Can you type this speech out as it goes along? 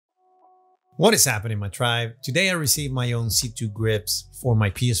What is happening, my tribe? Today I received my own C2 Gripz for my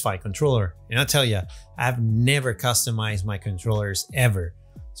PS5 controller. And I'll tell you, I've never customized my controllers ever.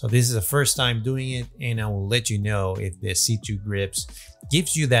 So this is the first time doing it, and I will let you know if the C2 Gripz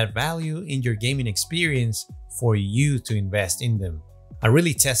gives you that value in your gaming experience for you to invest in them. I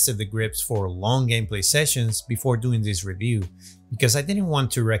really tested the Gripz for long gameplay sessions before doing this review because I didn't want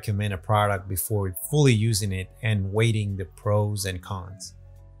to recommend a product before fully using it and weighing the pros and cons.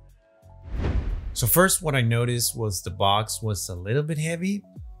 So first, what I noticed was the box was a little bit heavy.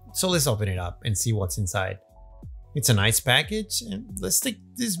 So let's open it up and see what's inside. It's a nice package, and let's take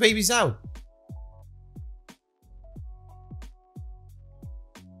these babies out.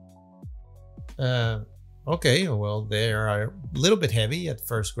 Okay, well, they are a little bit heavy at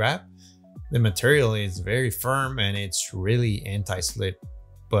first grab. The material is very firm and it's really anti-slip,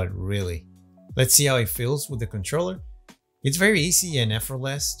 but really. Let's see how it feels with the controller. It's very easy and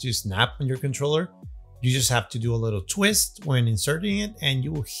effortless to snap on your controller. You just have to do a little twist when inserting it and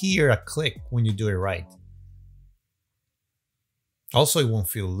you will hear a click when you do it right. Also, it won't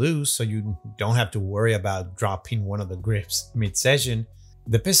feel loose, so you don't have to worry about dropping one of the grips mid-session.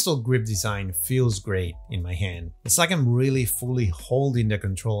 The pistol grip design feels great in my hand. It's like I'm really fully holding the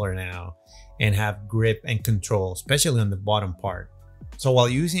controller now and have grip and control, especially on the bottom part. So while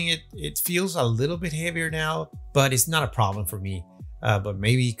using it, it feels a little bit heavier now, but it's not a problem for me. But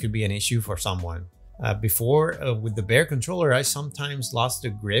maybe it could be an issue for someone. Before, with the bare controller, I sometimes lost the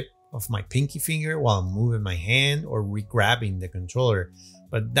grip of my pinky finger while I'm moving my hand or re-grabbing the controller,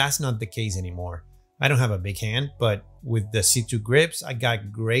 but that's not the case anymore. I don't have a big hand, but with the C2 Gripz, I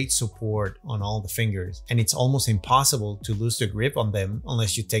got great support on all the fingers, and it's almost impossible to lose the grip on them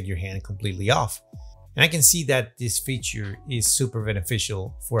unless you take your hand completely off. And I can see that this feature is super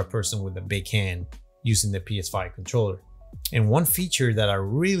beneficial for a person with a big hand using the PS5 controller. And one feature that I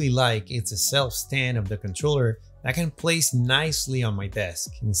really like is a self-stand of the controller that can place nicely on my desk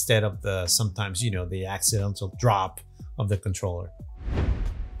instead of the sometimes, the accidental drop of the controller.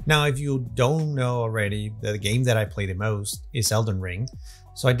 Now, if you don't know already, the game that I play the most is Elden Ring.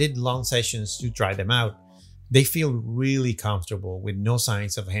 So I did long sessions to try them out. They feel really comfortable with no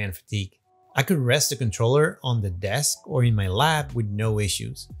signs of hand fatigue. I could rest the controller on the desk or in my lap with no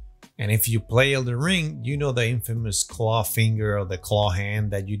issues. And if you play Elden Ring, you know the infamous claw finger or the claw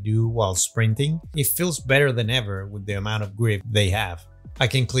hand that you do while sprinting. It feels better than ever with the amount of grip they have. I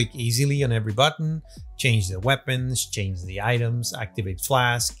can click easily on every button, change the weapons, change the items, activate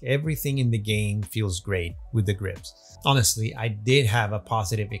flask. Everything in the game feels great with the Gripz. Honestly, I did have a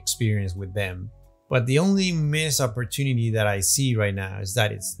positive experience with them. But the only missed opportunity that I see right now is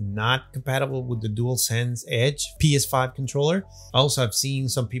that it's not compatible with the DualSense Edge PS5 controller. Also, I've seen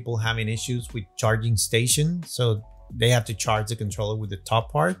some people having issues with charging station, so they have to charge the controller with the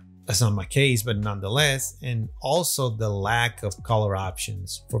top part. That's not my case, but nonetheless, and also the lack of color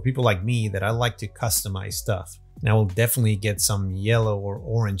options for people like me that I like to customize stuff. And I will definitely get some yellow or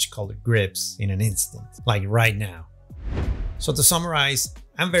orange colored grips in an instant, like right now. So to summarize,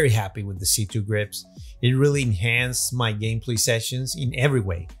 I'm very happy with the C2 Gripz. It really enhanced my gameplay sessions in every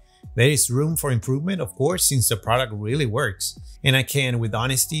way. There is room for improvement, of course, since the product really works. And I can, with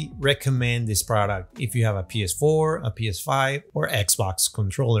honesty, recommend this product if you have a PS4, a PS5, or Xbox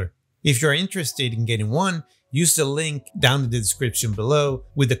controller. If you're interested in getting one, use the link down in the description below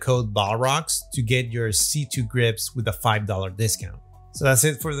with the code BALLROCKS to get your C2 Gripz with a $5 discount. So that's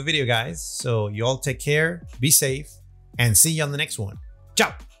it for the video, guys. So you all take care, be safe, and see you on the next one.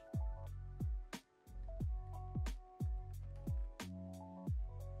 Ciao!